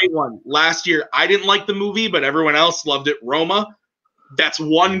 One great one. Last year, I didn't like the movie, but everyone else loved it. Roma. That's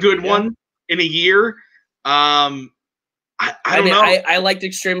one good one in a year. I don't know. I liked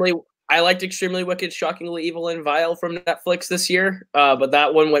Extremely Wicked, Shockingly Evil, and Vile from Netflix this year, but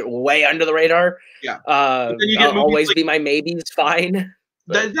that one went way under the radar. Yeah. I'll Always like, Be My Maybe's fine.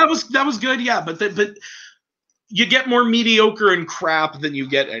 That was good, yeah. But you get more mediocre and crap than you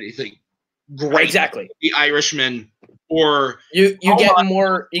get anything great. Exactly. The Irishman, or you get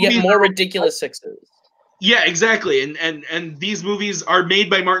more ridiculous sixes. Yeah, exactly. And these movies are made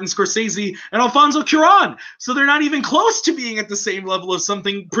by Martin Scorsese and Alfonso Cuarón, so they're not even close to being at the same level of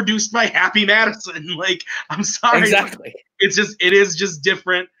something produced by Happy Madison. Like, I'm sorry. Exactly. It is just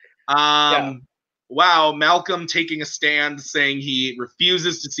different. Wow, Malcolm taking a stand saying he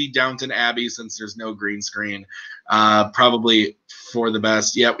refuses to see Downton Abbey since there's no green screen. Probably for the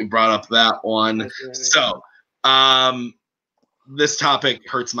best. Yeah, we brought up that one. So, this topic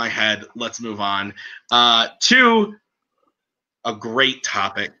hurts my head. Let's move on to a great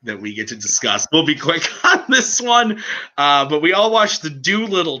topic that we get to discuss. We'll be quick on this one, but we all watched the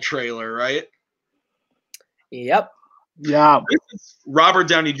Doolittle trailer, right? Yep. Yeah. This is Robert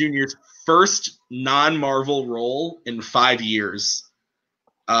Downey Jr.'s first non-Marvel role in 5 years.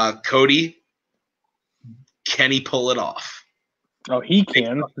 Cody, can he pull it off? Oh, he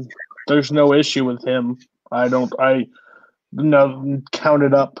can. There's no issue with him. No, count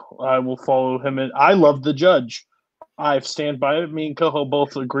it up. I will follow him in. I love The Judge. I stand by it. Me and Coho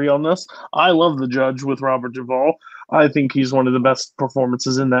both agree on this. I love The Judge with Robert Duvall. I think he's one of the best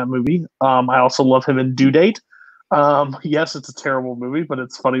performances in that movie. I also love him in Due Date. Yes, it's a terrible movie, but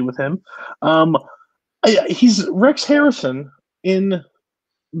it's funny with him. He's Rex Harrison in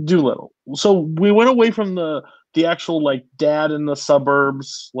Doolittle. So we went away from the actual like dad in the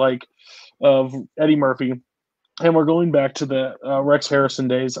suburbs like of Eddie Murphy, and we're going back to the Rex Harrison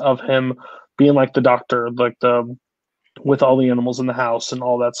days of him being like the doctor, like the with all the animals in the house and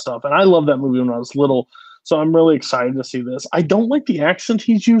all that stuff. And I love that movie when I was little, so I'm really excited to see this. I don't like the accent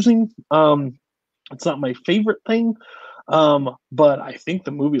he's using. It's not my favorite thing. But I think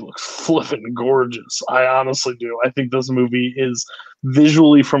the movie looks flipping gorgeous. I honestly do. I think this movie is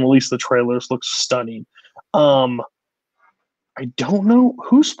visually, from at least the trailers, looks stunning. I don't know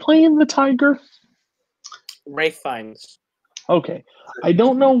who's playing the tiger. Ralph Fiennes. Okay, I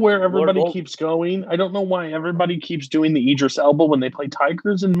don't know where everybody keeps going. I don't know why everybody keeps doing the Idris Elba when they play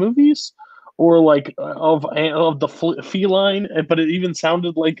tigers in movies, or like of the feline. But it even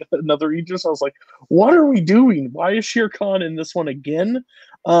sounded like another Idris. I was like, what are we doing? Why is Shere Khan in this one again?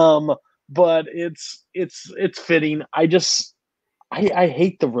 But it's fitting. I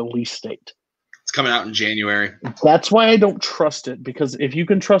hate the release date. It's coming out in January. That's why I don't trust it, because if you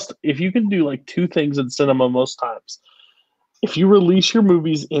can do like two things in cinema most times. If you release your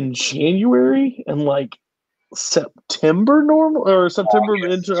movies in January and like September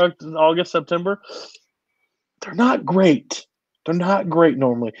into August, September, they're not great. They're not great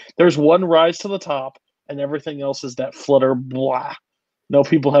normally. There's one rise to the top, and everything else is that flutter blah. No,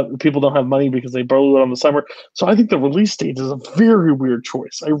 people don't have money because they blow it on the summer. So I think the release date is a very weird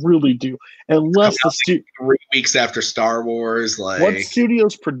choice. I really do. Unless the 3 weeks after Star Wars, like what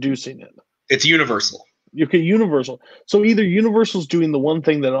studio's producing it? It's Universal. Okay, Universal. So either Universal's doing the one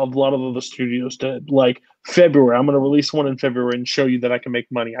thing that a lot of other studios did, like February. I'm going to release one in February and show you that I can make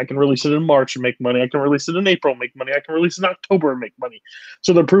money. I can release it in March and make money. I can release it in April and make money. I can release it in October and make money.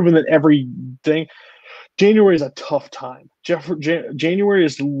 So they're proving that everything. January is a tough time. January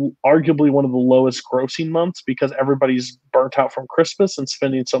is arguably one of the lowest grossing months because everybody's burnt out from Christmas and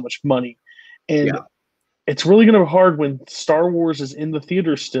spending so much money. And it's really going to be hard when Star Wars is in the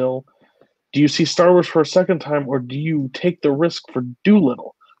theater still. Do you see Star Wars for a second time, or do you take the risk for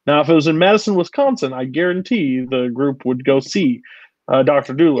Doolittle? Now, if it was in Madison, Wisconsin, I guarantee the group would go see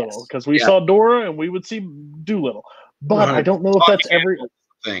Dr. Doolittle because we saw Dora and we would see Doolittle. But I don't know if that's every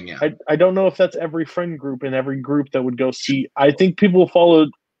thing. Yeah. I don't know if that's every friend group and every group that would go see. I think people will follow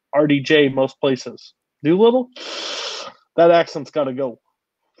RDJ most places. Doolittle, that accent's got to go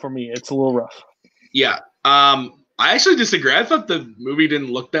for me. It's a little rough. Yeah. I actually disagree. I thought the movie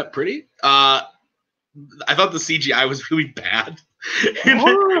didn't look that pretty. I thought the CGI was really bad in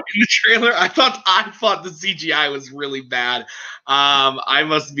the trailer. I thought the CGI was really bad. I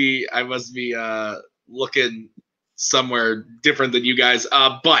must be looking somewhere different than you guys.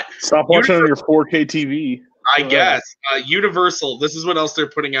 But stop watching on your 4K TV. I guess Universal. This is what else they're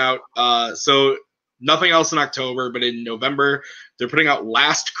putting out. So nothing else in October, but in November they're putting out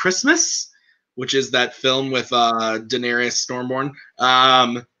Last Christmas, which is that film with Daenerys Stormborn.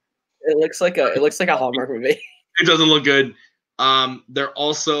 It looks like a Hallmark movie. It doesn't look good. They're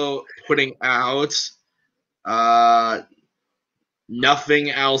also putting out nothing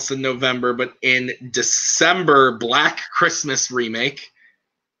else in November, but in December, Black Christmas remake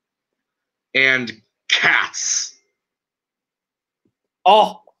and Cats.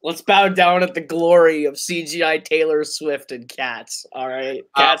 Oh, let's bow down at the glory of CGI Taylor Swift and Cats. All right,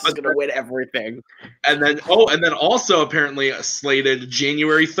 Cats is gonna win everything. And then also apparently slated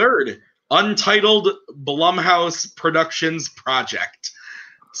January 3rd, untitled Blumhouse Productions project.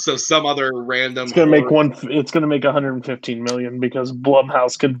 So some other random. It's gonna make 115 million because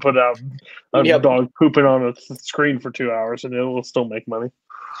Blumhouse can put out a dog pooping on a screen for 2 hours and it will still make money.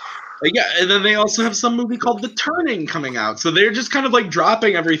 Yeah, and then they also have some movie called The Turning coming out. So they're just kind of like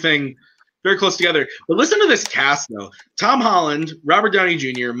dropping everything very close together. But listen to this cast, though. Tom Holland, Robert Downey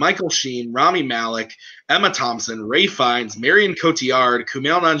Jr., Michael Sheen, Rami Malek, Emma Thompson, Ralph Fiennes, Marion Cotillard,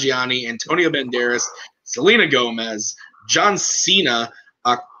 Kumail Nanjiani, Antonio Banderas, Selena Gomez, John Cena,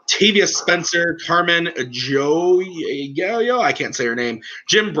 Octavia Spencer, Carmen Joyo, I can't say her name,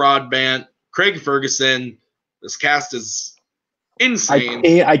 Jim Broadbent, Craig Ferguson. This cast is insane.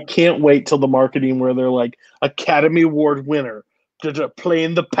 I can't wait till the marketing where they're like Academy Award winner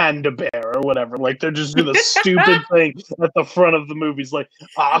playing the panda bear or whatever. Like they're just doing a stupid thing at the front of the movies, like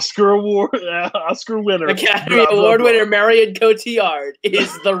Oscar winner, Academy Award winner Marion Cotillard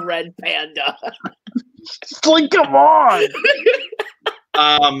is the red panda. Like, come on.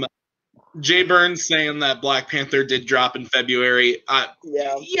 Jay Burns saying that Black Panther did drop in February.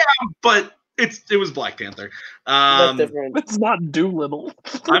 Yeah, but it was Black Panther. It's not Doolittle.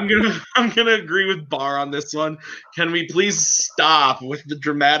 I'm gonna agree with Barr on this one. Can we please stop with the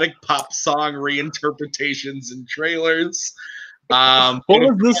dramatic pop song reinterpretations and trailers? What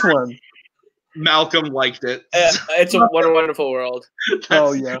was this one? Malcolm liked it. It's What a Wonderful World.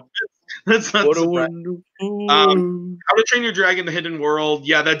 Oh yeah, that's not What a surprising. wonderful How to Train Your Dragon: The Hidden World.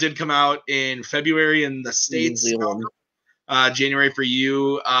 Yeah, that did come out in February in the States. January for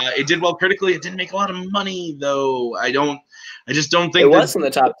you. It did well critically. It didn't make a lot of money though. I just don't think it was in the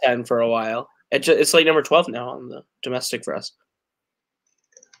top 10 for a while. It's like number 12 now on the domestic for us.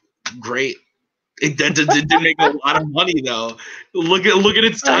 Great. It didn't make a lot of money though. Look at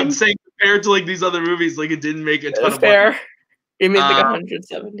its time saying compared to like these other movies, like it didn't make a ton of money. It made like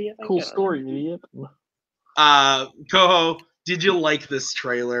 170. I think. Cool story, idiot. Coho, did you like this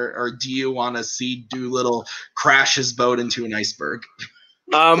trailer, or do you want to see Doolittle crash his boat into an iceberg?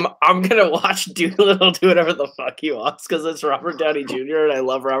 I'm gonna watch Doolittle do whatever the fuck he wants because it's Robert Downey Jr. and I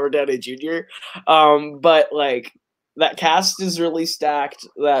love Robert Downey Jr. But like that cast is really stacked.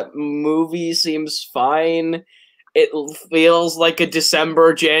 That movie seems fine. It feels like a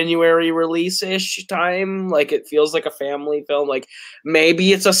December, January release-ish time. Like it feels like a family film. Like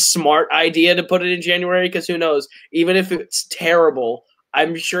maybe it's a smart idea to put it in January because who knows? Even if it's terrible,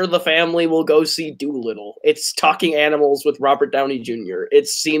 I'm sure the family will go see Doolittle. It's talking animals with Robert Downey Jr. It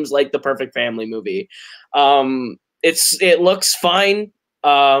seems like the perfect family movie. It looks fine.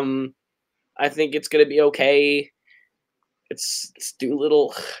 I think it's gonna be okay. It's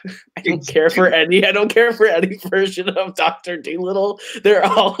Doolittle. I don't care for any version of Dr. Doolittle. They're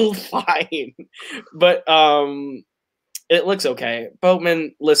all fine. But it looks okay.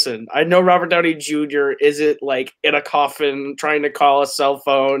 Boatman, listen, I know Robert Downey Jr. isn't like in a coffin trying to call a cell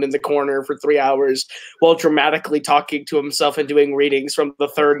phone in the corner for 3 hours while dramatically talking to himself and doing readings from The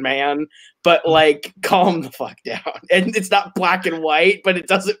Third Man, but like calm the fuck down. And it's not black and white, but it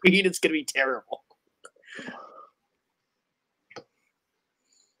doesn't mean it's going to be terrible.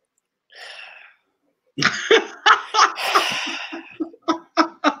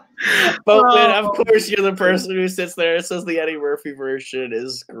 Boatman, of course, you're the person who sits there and says the Eddie Murphy version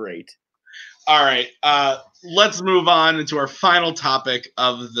is great. All right, let's move on into our final topic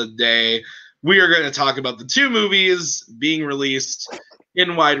of the day. We are going to talk about the two movies being released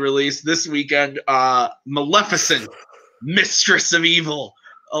in wide release this weekend. Maleficent, Mistress of Evil,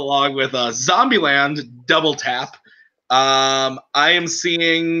 along with Zombieland, Double Tap. I am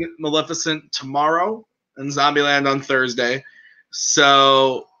seeing Maleficent tomorrow and Zombieland on Thursday.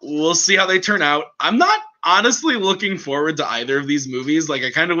 So we'll see how they turn out. I'm not honestly looking forward to either of these movies. Like,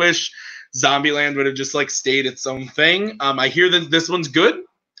 I kind of wish Zombieland would have just like stayed its own thing. I hear that this one's good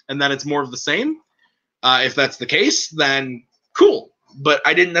and that it's more of the same. If that's the case, then cool. But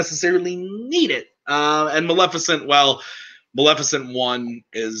I didn't necessarily need it. And Maleficent, well, Maleficent 1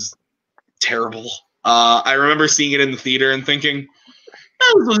 is terrible. I remember seeing it in the theater and thinking,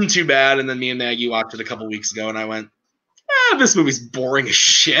 this wasn't too bad. And then me and Maggie watched it a couple weeks ago, and I went, this movie's boring as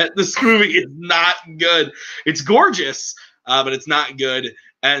shit. This movie is not good. It's gorgeous, but it's not good.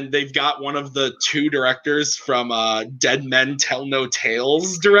 And they've got one of the two directors from Dead Men Tell No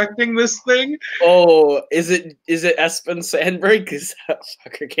Tales directing this thing. Oh, is it Espen Sandberg? Because that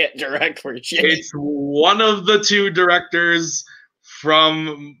fucker can't direct for shit. It's one of the two directors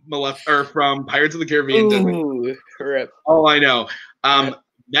from from Pirates of the Caribbean. Ooh, rip. Oh, I know.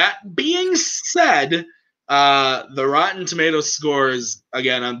 That being said, the Rotten Tomatoes scores,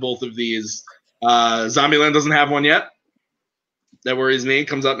 again, on both of these, Zombieland doesn't have one yet. That worries me. It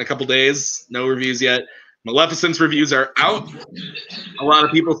comes out in a couple days. No reviews yet. Maleficent's reviews are out. A lot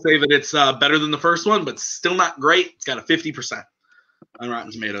of people say that it's better than the first one, but still not great. It's got a 50% on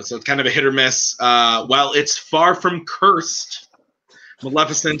Rotten Tomatoes, so it's kind of a hit or miss. While it's far from cursed,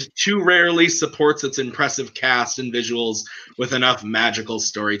 Maleficent too rarely supports its impressive cast and visuals with enough magical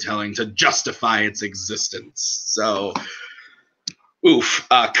storytelling to justify its existence. So, oof.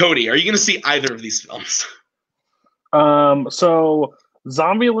 Cody, are you going to see either of these films? So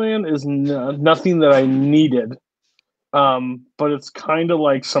Zombieland is nothing that I needed, but it's kind of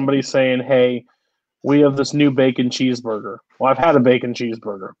like somebody saying, hey, we have this new bacon cheeseburger. Well, I've had a bacon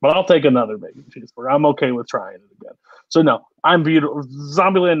cheeseburger, but I'll take another bacon cheeseburger. I'm okay with trying it again. So no, I'm beautiful.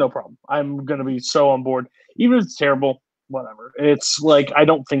 Zombieland, no problem. I'm going to be so on board. Even if it's terrible, whatever. It's like, I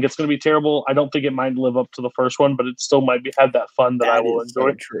don't think it's going to be terrible. I don't think it might live up to the first one, but it still might have that fun that I will enjoy.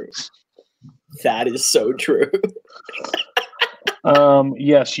 So true. That is so true.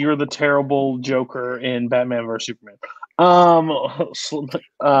 Yes, you're the terrible Joker in Batman vs Superman.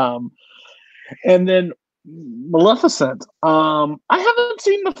 And then Maleficent. I haven't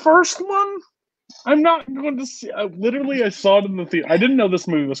seen the first one. I'm not going to see. I saw it in the theater. I didn't know this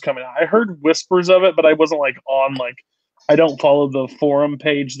movie was coming out. I heard whispers of it, but I wasn't like on like I don't follow the forum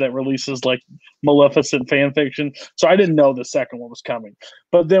page that releases like Maleficent fan fiction, so I didn't know the second one was coming.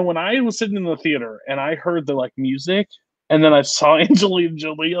 But then when I was sitting in the theater and I heard the like music, and then I saw Angelina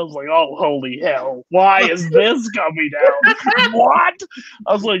Jolie, I was like, "Oh, holy hell! Why is this coming out? What?"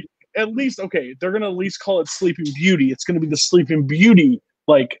 I was like, "At least okay, they're gonna at least call it Sleeping Beauty. It's gonna be the Sleeping Beauty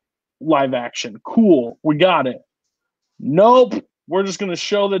like live action. Cool, we got it." Nope, we're just gonna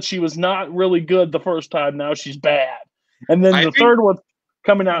show that she was not really good the first time. Now she's bad. And then the third one's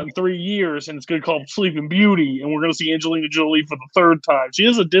coming out in 3 years, and it's going to call Sleeping Beauty, and we're going to see Angelina Jolie for the third time. She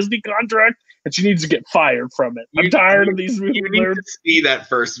has a Disney contract, and she needs to get fired from it. I'm tired of these movies. You need to see that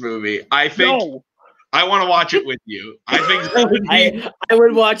first movie. I think I want to watch it with you. I think that would be... I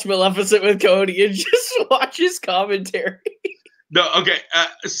would watch Maleficent with Cody and just watch his commentary. No, okay.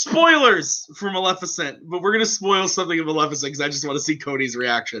 Spoilers for Maleficent, but we're gonna spoil something of Maleficent because I just want to see Cody's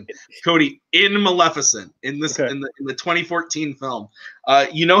reaction. Cody, in Maleficent, in this in the 2014 film,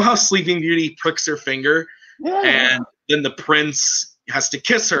 you know how Sleeping Beauty pricks her finger, and then the prince has to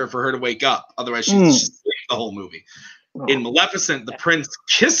kiss her for her to wake up. Otherwise, she's asleep the whole movie. In Maleficent, the prince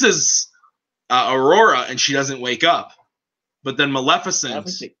kisses Aurora, and she doesn't wake up. But then Maleficent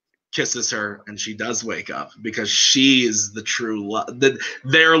kisses her and she does wake up because she is the true love.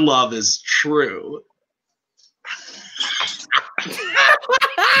 Their love is true.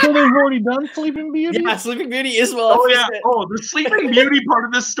 So they've already done Sleeping Beauty? Yeah, Sleeping Beauty is Maleficent. Oh, yeah. Oh, the Sleeping Beauty part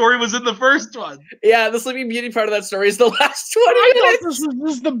of this story was in the first one. Yeah, the Sleeping Beauty part of that story is the last 20 minutes. This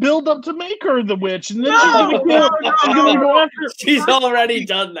is the build-up to make her the witch. And then she's gonna go after... She's already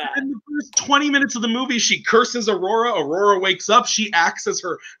done that. In the first 20 minutes of the movie, she curses Aurora. Aurora wakes up. She acts as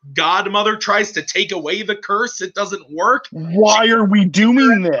her godmother, tries to take away the curse. It doesn't work. Why are we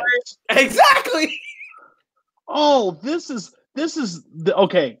doing this? Exactly. Oh, this is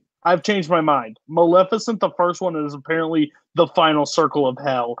okay. I've changed my mind. Maleficent, the first one, is apparently the final circle of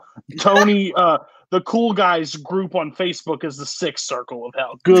hell. Tony, the cool guys group on Facebook is the sixth circle of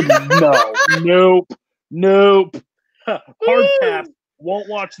hell. Good, nope. Hard pass. Won't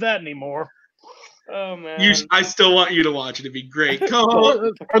watch that anymore. Oh man, I still want you to watch it. It'd be great.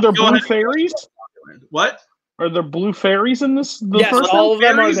 Are there blue fairies? What? Are there blue fairies in this? Yes, all of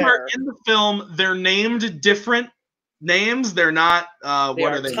them are there. Are in the film. They're named different names. They're not.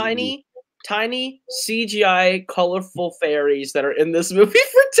 What are they? Tiny CGI colorful fairies that are in this movie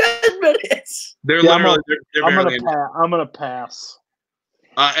for 10 minutes. They're literally. I'm gonna pass.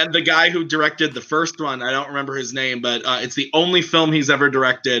 And the guy who directed the first one, I don't remember his name, but it's the only film he's ever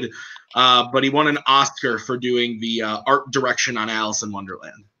directed. But he won an Oscar for doing the art direction on Alice in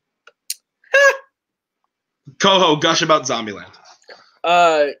Wonderland. Coho, gush about Zombieland.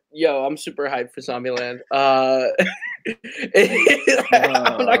 Yo, I'm super hyped for Zombieland. I'm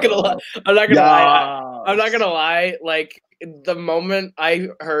not gonna lie. Like the moment I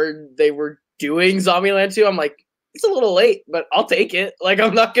heard they were doing Zombieland 2, I'm like, it's a little late, but I'll take it. Like,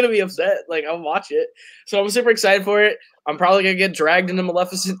 I'm not gonna be upset. Like, I'll watch it. So I'm super excited for it. I'm probably gonna get dragged into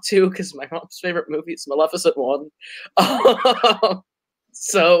Maleficent 2 because my mom's favorite movie is Maleficent 1.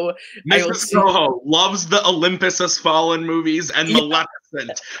 So Mrs. Coho loves the Olympus Has Fallen movies and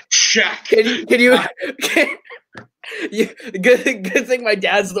Maleficent. Check. Can you good thing my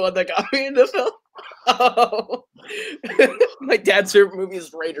dad's the one that got me into film. Oh. My dad's favorite movie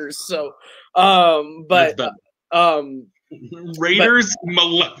is Raiders. So Raiders,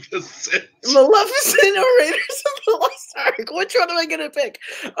 Maleficent or Raiders of the Lost Ark. Which one am I gonna pick?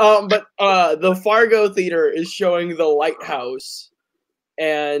 But the Fargo Theater is showing The Lighthouse.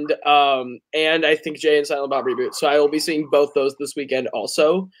 And I think Jay and Silent Bob Reboot. So I will be seeing both those this weekend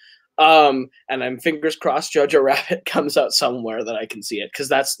also. And I'm fingers crossed Jojo Rabbit comes out somewhere that I can see it because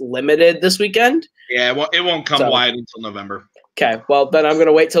that's limited this weekend. Yeah, well, it won't come wide until November. Okay, well then I'm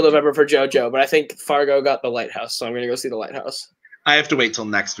gonna wait till November for JoJo, but I think Fargo got The Lighthouse, so I'm gonna go see The Lighthouse. I have to wait till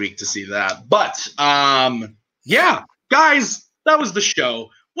next week to see that. But yeah, guys, that was the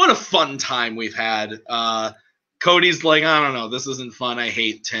show. What a fun time we've had. Cody's like, I don't know, this isn't fun. I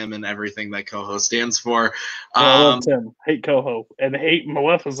hate Tim and everything that Coho stands for. I love Tim, hate Coho, and hate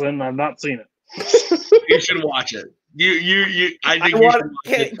Maleficent. I've not seen it. You should watch it. I think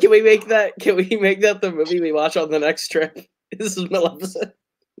can we make that? Can we make that the movie we watch on the next trip? This is Maleficent.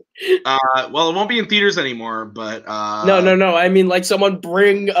 Well, it won't be in theaters anymore, but no. I mean, like, someone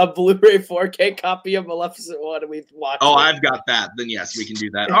bring a Blu-ray 4K copy of Maleficent 1 and we watch it. I've got that. Then yes, we can do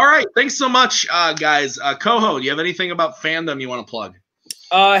that. All right, thanks so much, guys. Coho, do you have anything about fandom you want to plug?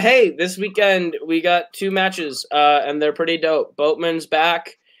 Hey, this weekend we got 2 matches, and they're pretty dope. Boatman's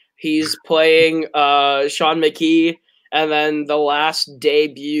back. He's playing Sean McKee, And then the last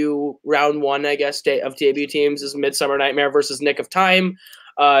debut, round one, I guess, of debut teams is Midsummer Nightmare versus Nick of Time.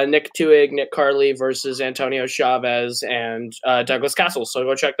 Nick Tuig, Nick Carley versus Antonio Chavez and Douglas Castle. So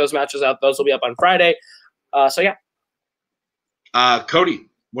go check those matches out. Those will be up on Friday. So yeah. Cody,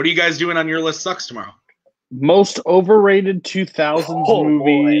 what are you guys doing on Your List Sucks tomorrow? Most overrated 2000s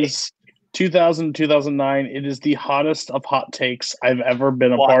movies, 2000 2009. It is the hottest of hot takes I've ever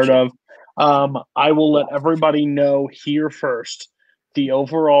been a part of. I will let everybody know here first. The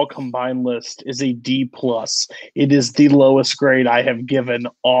overall combined list is a D+. It is the lowest grade I have given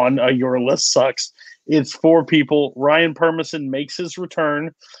on a Your List Sucks. It's 4 people. Ryan Permison makes his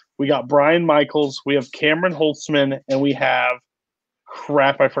return. We got Brian Michaels. We have Cameron Holtzman, and we have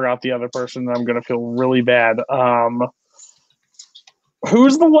crap, I forgot the other person. I'm going to feel really bad.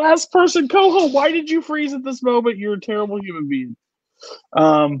 Who's the last person? Coho, why did you freeze at this moment? You're a terrible human being.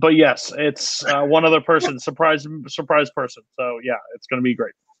 But yes, it's one other person, surprise person. So yeah, it's going to be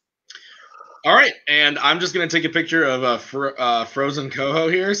great. All right, and I'm just going to take a picture of frozen Coho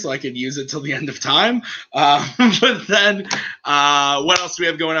here so I can use it till the end of time. But then what else do we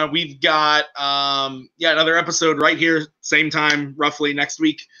have going on? We've got another episode right here, same time, roughly next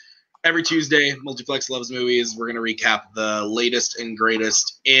week. Every Tuesday, Multiplex Loves Movies. We're going to recap the latest and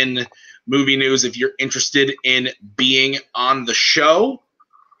greatest in movie news. If you're interested in being on the show,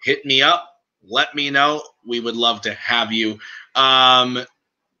 hit me up. Let me know. We would love to have you.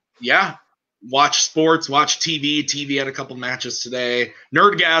 Watch sports, watch TV. TV had a couple matches today.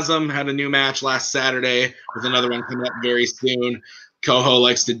 Nerdgasm had a new match last Saturday with another one coming up very soon. Coho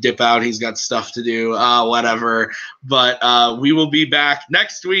likes to dip out. He's got stuff to do, whatever. But we will be back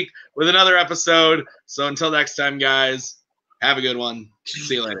next week with another episode. So until next time, guys, have a good one.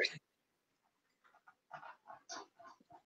 See you later.